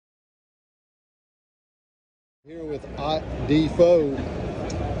Here with Ott Defoe,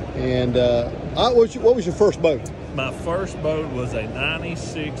 and Ott, what was your first boat? My first boat was a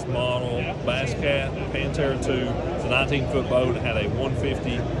 96 model Bass Cat Pantera 2. It's a 19-foot boat. It had a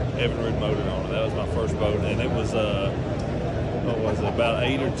 150 Evinrude motor on it. That was my first boat, and it was what was it, about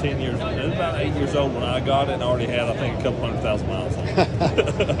 8 or 10 years. It was about 8 years old when I got it, and I already had, I think, a couple 100,000 miles on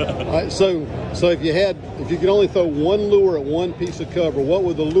it. All right, so if you could only throw one lure at one piece of cover, what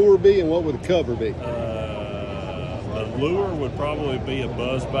would the lure be, and what would the cover be? The lure would probably be a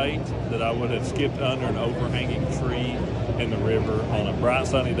buzz bait that I would have skipped under an overhanging tree in the river on a bright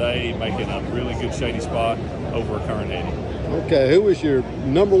sunny day, making a really good shady spot over a current eddy. Okay, who was your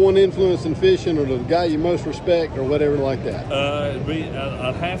number one influence in fishing, or the guy you most respect, or whatever like that?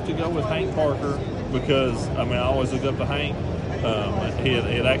 I'd have to go with Hank Parker, because I always looked up to Hank. He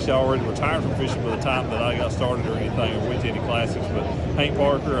had actually already retired from fishing by the time that I got started or anything, or went to any classics. But Hank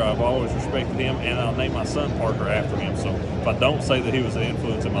Parker, I've always respected him, and I'll name my son Parker after him. So if I don't say that he was an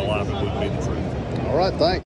influence in my life, it wouldn't be the truth. All right, thanks.